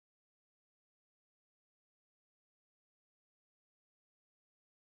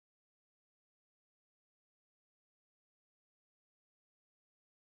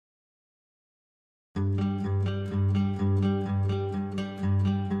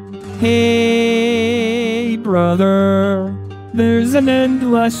Hey brother, there's an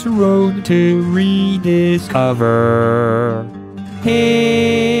endless road to rediscover.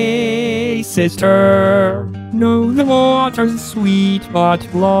 Hey sister, know the water's sweet but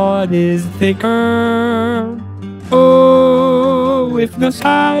blood is thicker. Oh, if the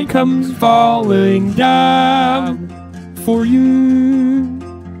sky comes falling down for you,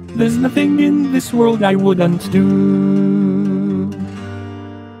 there's nothing in this world I wouldn't do.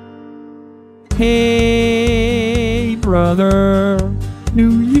 Hey brother,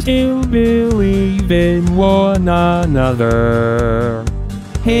 do you still believe in one another?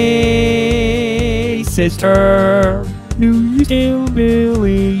 Hey sister, do you still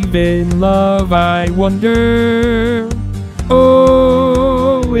believe in love, I wonder?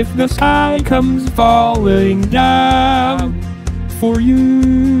 Oh, if the sky comes falling down for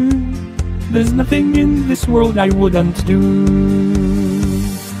you, there's nothing in this world I wouldn't do.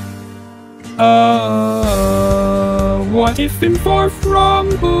 What if I'm far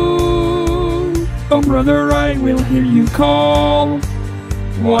from home? Oh brother, I will hear you call.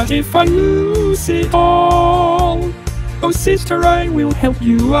 What if I lose it all? Oh sister, I will help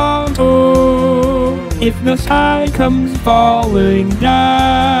you out. Oh, if the sky comes falling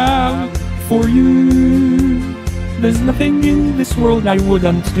down for you, there's nothing in this world I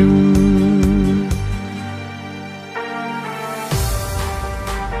wouldn't do.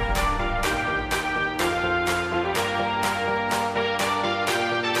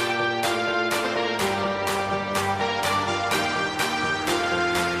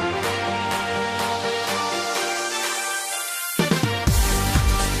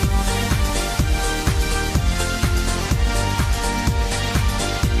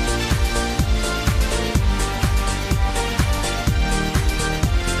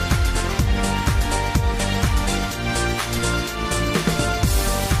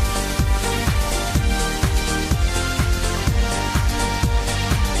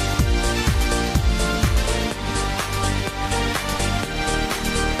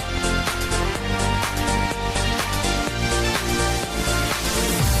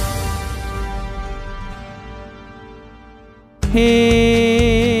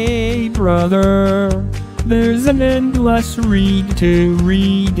 Hey brother, there's an endless read to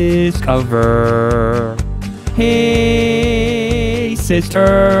rediscover. Hey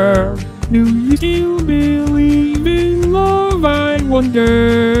sister, do you still believe in love, I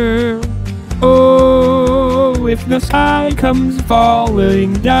wonder? Oh, if the sky comes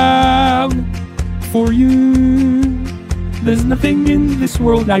falling down for you, there's nothing in this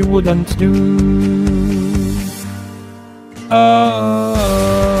world I wouldn't do.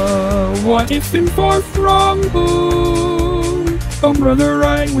 What if I'm far from home? Oh brother,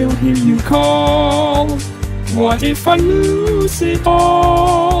 I will hear you call. What if I lose it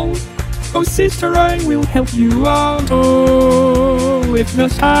all? Oh sister, I will help you out. Oh, if the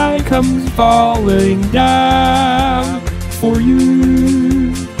sky comes falling down for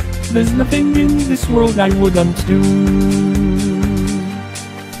you, there's nothing in this world I wouldn't do.